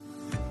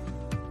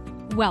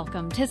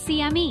Welcome to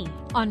CME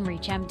on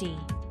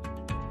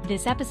ReachMD.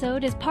 This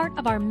episode is part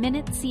of our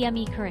Minute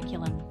CME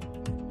curriculum.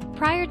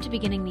 Prior to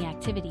beginning the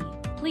activity,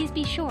 please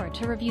be sure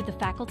to review the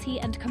faculty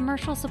and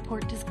commercial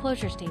support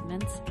disclosure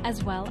statements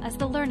as well as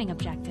the learning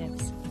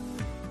objectives.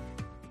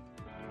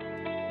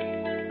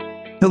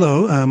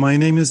 Hello, my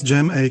name is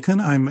Cem Akin.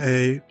 I'm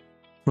a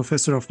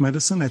professor of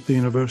medicine at the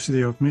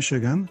University of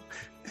Michigan,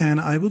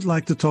 and I would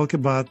like to talk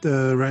about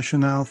the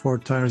rationale for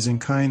tyrosine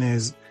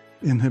kinase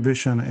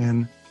inhibition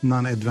in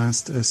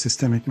non-advanced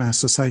systemic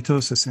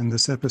mastocytosis in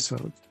this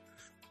episode.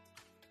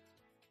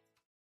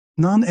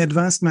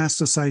 Non-advanced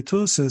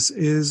mastocytosis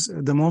is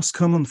the most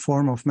common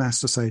form of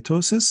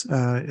mastocytosis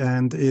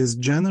and is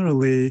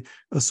generally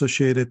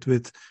associated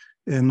with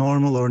a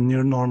normal or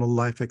near normal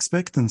life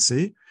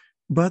expectancy.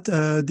 But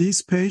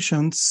these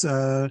patients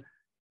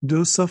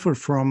do suffer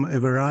from a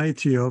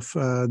variety of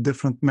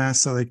different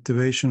mast cell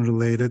activation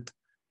related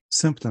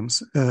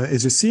symptoms.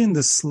 As you see in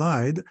this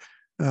slide,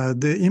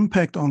 the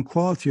impact on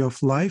quality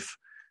of life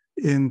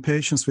in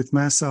patients with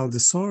mast cell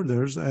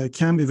disorders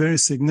can be very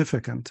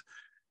significant.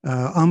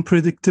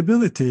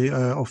 Unpredictability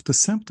of the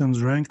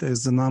symptoms ranked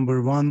as the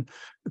number one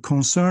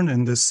concern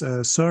in this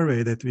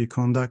survey that we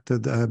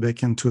conducted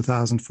back in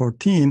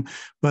 2014,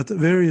 but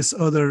various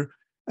other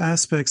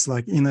aspects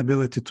like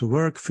inability to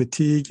work,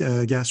 fatigue,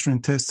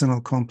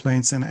 gastrointestinal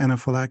complaints, and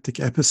anaphylactic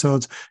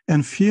episodes,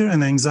 and fear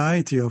and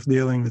anxiety of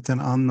dealing with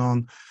an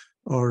unknown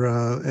or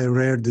a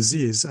rare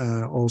disease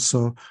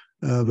also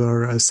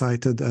were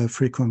cited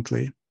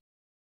frequently.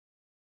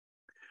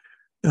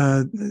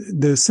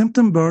 The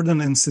symptom burden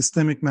in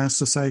systemic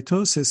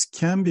mastocytosis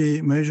can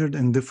be measured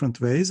in different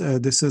ways.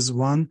 This is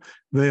one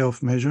way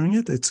of measuring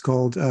it. It's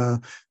called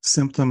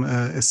symptom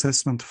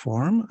assessment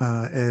form,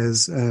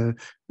 as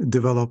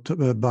developed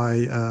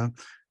by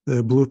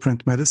the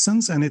Blueprint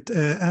Medicines, and it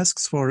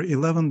asks for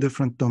 11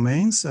 different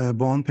domains: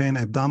 bone pain,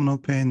 abdominal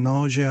pain,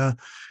 nausea,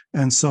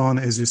 and so on,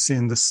 as you see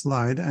in the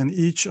slide. And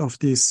each of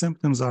these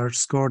symptoms are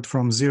scored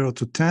from 0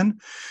 to 10.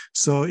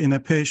 So in a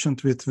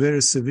patient with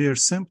very severe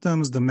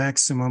symptoms, the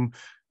maximum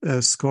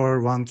score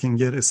one can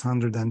get is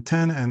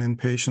 110. And in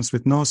patients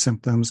with no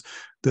symptoms,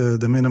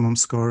 the minimum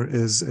score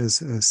is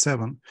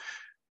 7.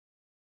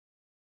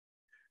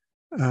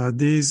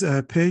 These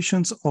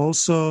patients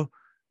also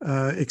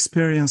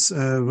experience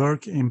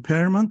work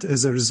impairment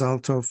as a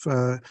result of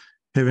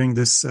having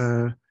this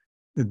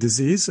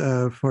disease.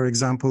 For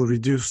example,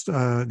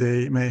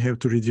 they may have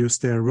to reduce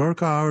their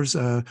work hours.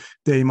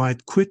 They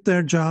might quit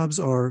their jobs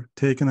or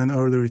take an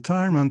early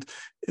retirement.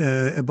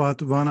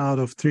 About 1 out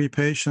of 3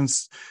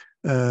 patients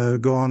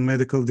go on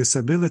medical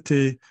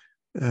disability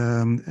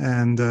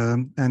and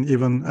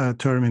even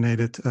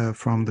terminated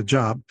from the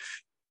job.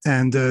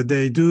 And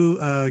they do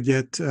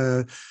get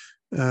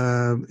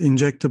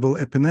injectable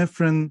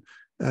epinephrine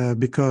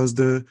because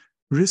the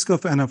risk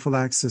of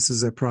anaphylaxis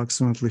is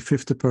approximately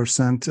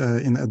 50%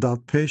 in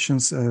adult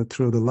patients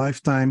through the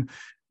lifetime,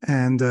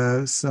 and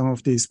some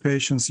of these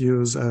patients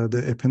use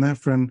the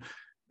epinephrine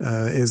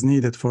as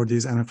needed for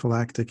these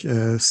anaphylactic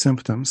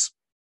symptoms.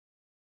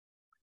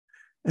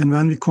 And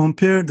when we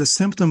compare the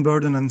symptom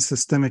burden in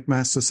systemic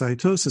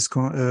mastocytosis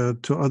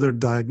to other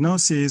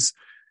diagnoses,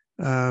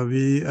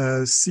 we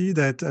see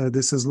that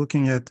this is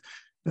looking at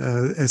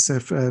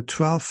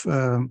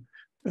SF12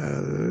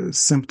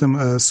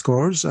 symptom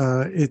scores.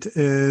 It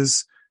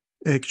is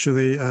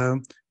actually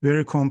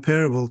very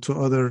comparable to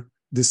other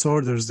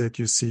disorders that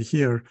you see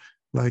here,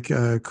 like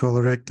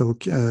colorectal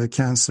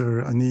cancer,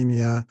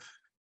 anemia,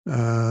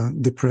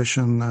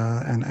 depression,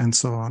 and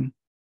so on.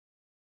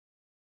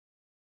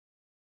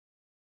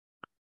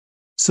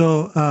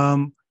 So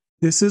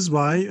this is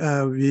why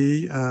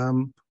we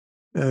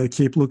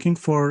keep looking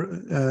for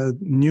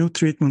new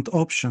treatment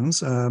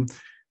options.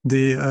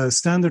 The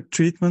standard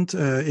treatment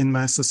in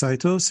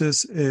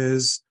mastocytosis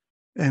is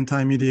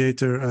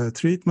anti-mediator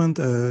treatment,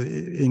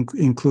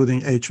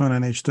 including H1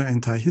 and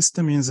H2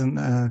 antihistamines and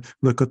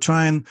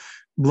leukotriene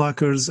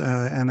blockers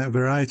and a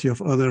variety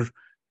of other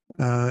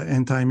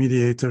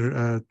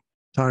anti-mediator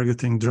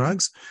targeting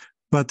drugs.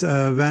 But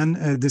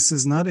when this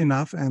is not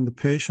enough and the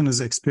patient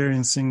is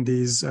experiencing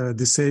these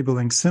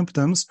disabling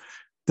symptoms,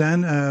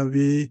 then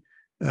we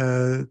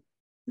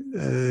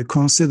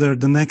consider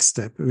the next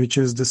step, which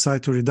is the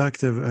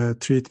cytoreductive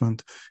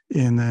treatment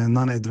in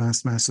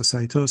non-advanced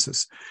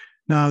mastocytosis.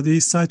 Now,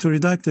 these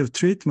cytoreductive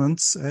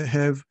treatments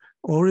have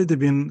already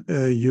been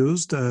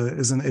used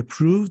as an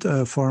approved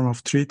form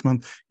of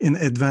treatment in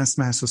advanced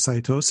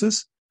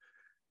mastocytosis.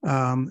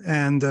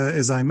 And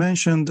as I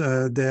mentioned,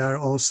 they are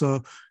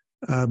also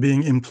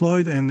being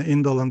employed in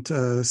indolent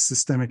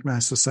systemic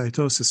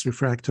mastocytosis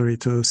refractory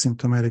to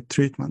symptomatic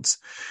treatments.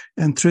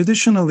 And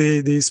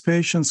traditionally, these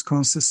patients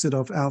consisted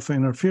of alpha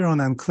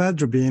interferon and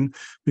cladribine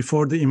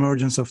before the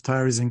emergence of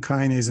tyrosine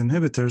kinase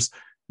inhibitors,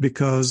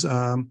 because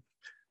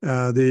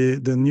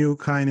the new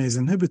kinase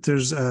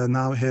inhibitors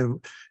now have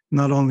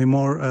not only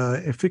more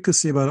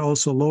efficacy, but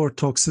also lower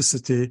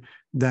toxicity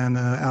than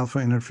alpha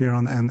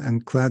interferon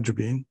and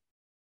cladribine.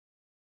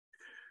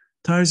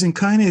 Tyrosine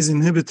kinase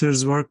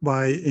inhibitors work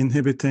by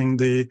inhibiting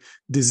the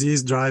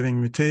disease-driving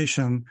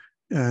mutation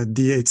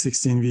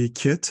D816V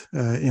KIT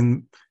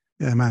in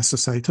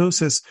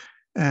mastocytosis,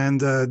 and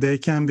they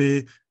can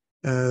be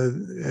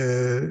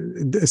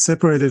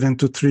separated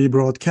into three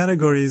broad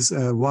categories: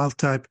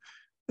 wild-type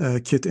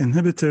KIT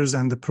inhibitors,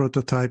 and the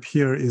prototype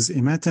here is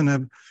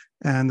imatinib.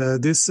 And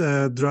this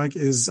drug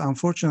is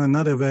unfortunately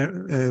not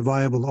a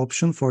viable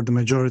option for the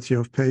majority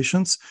of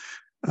patients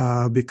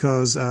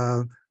because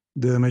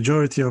the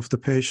majority of the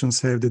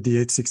patients have the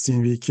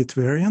D816V KIT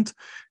variant.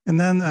 And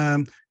then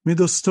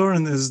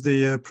midostaurin is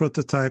the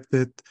prototype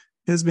that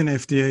has been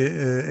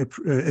FDA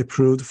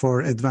approved for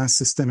advanced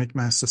systemic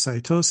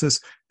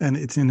mastocytosis, and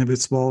it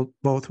inhibits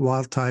both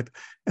wild-type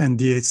and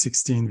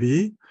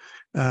D816V.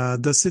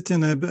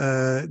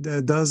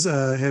 Dasatinib does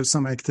have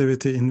some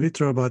activity in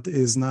vitro, but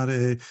is not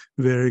a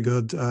very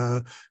good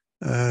in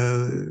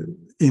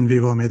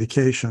vivo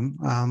medication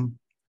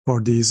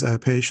for these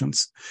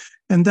patients.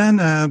 And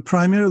then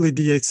primarily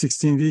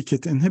D816V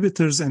KIT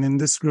inhibitors, and in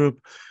this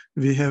group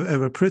we have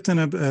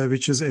avapritinib,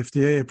 which is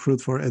FDA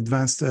approved for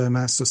advanced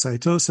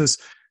mastocytosis,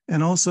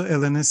 and also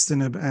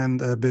elenestinib and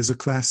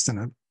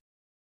bezuclastinib.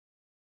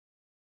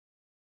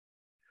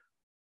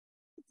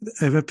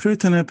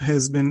 Avapritinib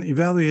has been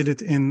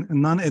evaluated in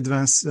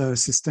non-advanced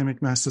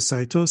systemic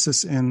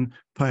mastocytosis in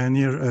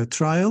PIONEER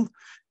trial,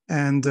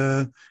 and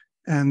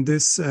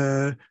this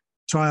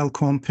trial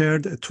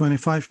compared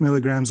 25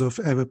 milligrams of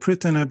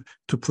avapritinib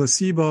to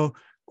placebo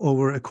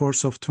over a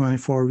course of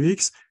 24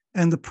 weeks,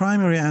 and the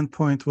primary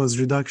endpoint was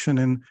reduction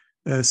in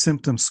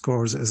symptom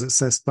scores as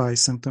assessed by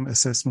symptom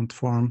assessment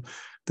form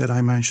that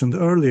I mentioned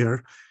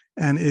earlier.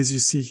 And as you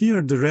see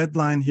here, the red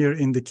line here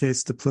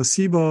indicates the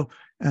placebo,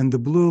 and the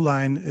blue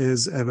line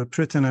is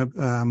avapritinib,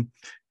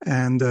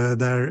 and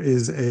there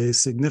is a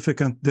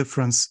significant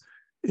difference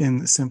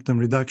in symptom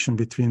reduction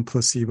between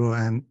placebo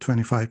and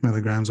 25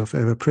 milligrams of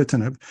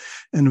avapritinib.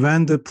 And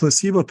when the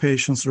placebo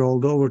patients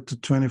rolled over to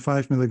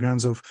 25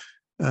 milligrams of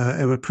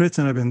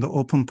avapritinib in the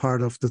open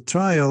part of the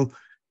trial,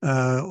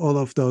 all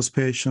of those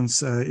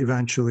patients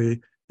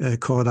eventually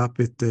caught up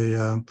with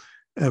the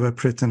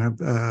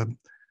avapritinib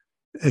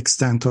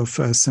extent of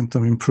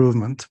symptom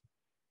improvement.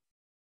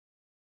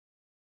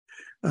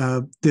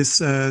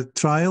 This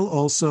trial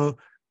also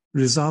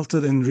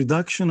resulted in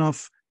reduction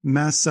of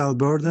mast cell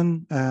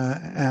burden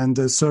and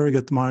a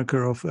surrogate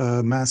marker of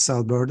mast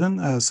cell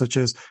burden, such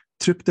as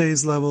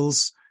tryptase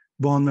levels,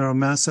 bone marrow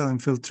mast cell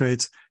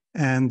infiltrates,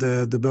 and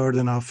the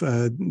burden of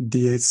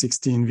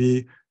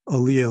D816V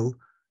allele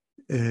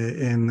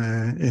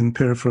in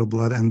peripheral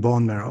blood and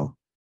bone marrow.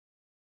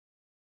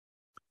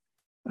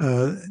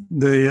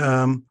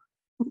 The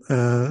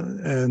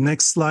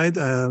next slide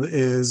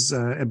is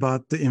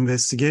about the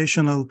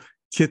investigational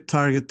KIT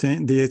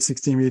targeting,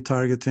 D816V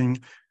targeting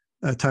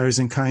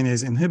tyrosine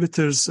kinase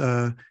inhibitors,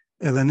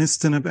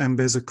 elenestinib and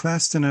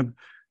bezuclastinib.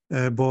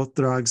 Both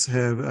drugs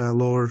have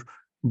lower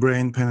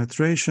brain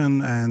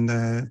penetration, and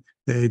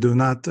they do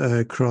not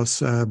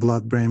cross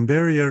blood-brain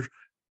barrier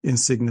in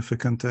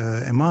significant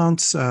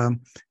amounts. And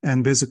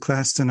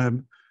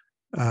bezuclastinib,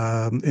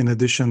 in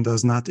addition,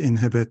 does not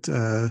inhibit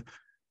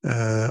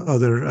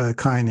other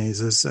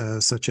kinases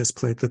such as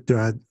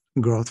platelet-derived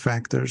growth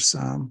factors.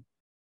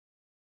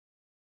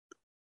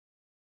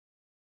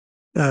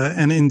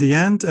 And in the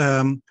end,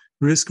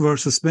 risk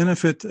versus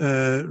benefit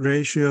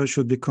ratio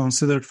should be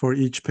considered for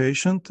each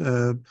patient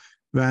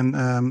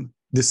when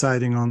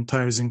deciding on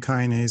tyrosine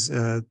kinase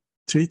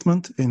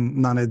treatment in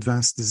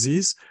non-advanced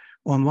disease.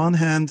 On one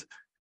hand,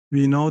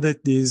 we know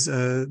that these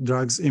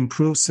drugs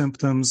improve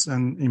symptoms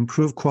and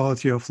improve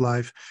quality of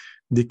life,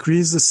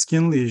 decrease the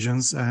skin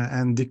lesions,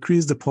 and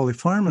decrease the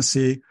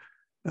polypharmacy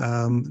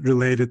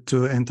related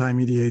to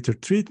anti-mediator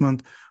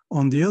treatment.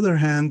 On the other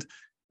hand,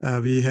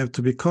 we have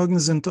to be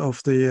cognizant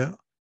of the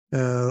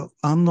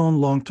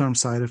unknown long-term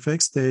side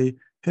effects. They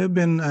have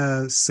been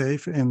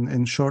safe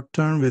in short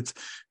term with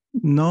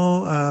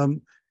no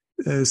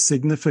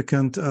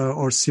significant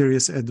or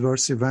serious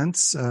adverse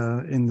events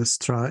in this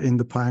in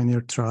the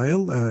PIONEER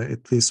trial,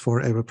 at least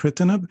for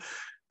avapritinib.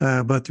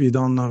 But we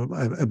don't know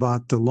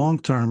about the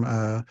long-term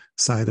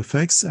side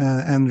effects.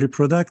 And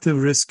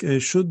reproductive risk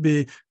should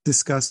be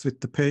discussed with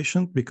the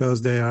patient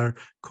because they are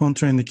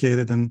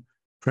contraindicated in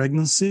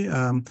pregnancy.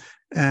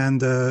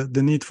 And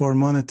the need for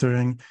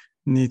monitoring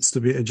needs to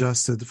be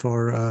adjusted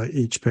for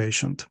each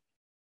patient.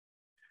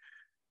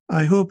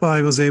 I hope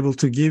I was able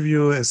to give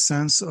you a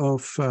sense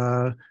of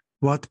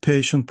what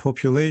patient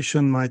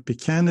population might be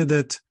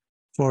candidate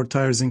for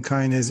tyrosine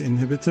kinase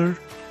inhibitor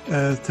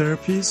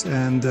therapies,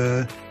 and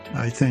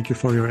I thank you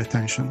for your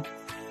attention.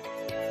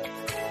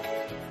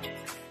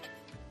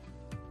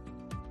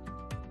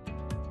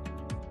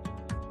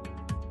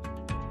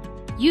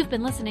 You've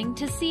been listening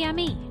to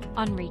CME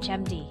on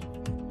ReachMD.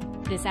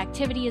 This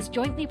activity is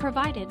jointly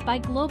provided by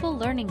Global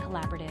Learning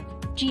Collaborative,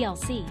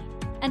 GLC,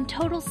 and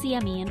Total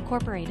CME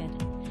Incorporated,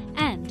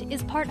 and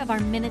is part of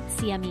our Minute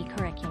CME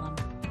curriculum.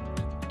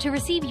 To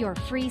receive your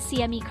free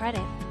CME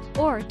credit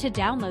or to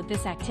download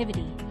this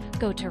activity,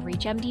 go to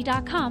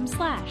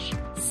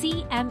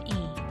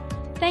reachmd.com/CME.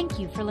 Thank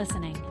you for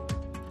listening.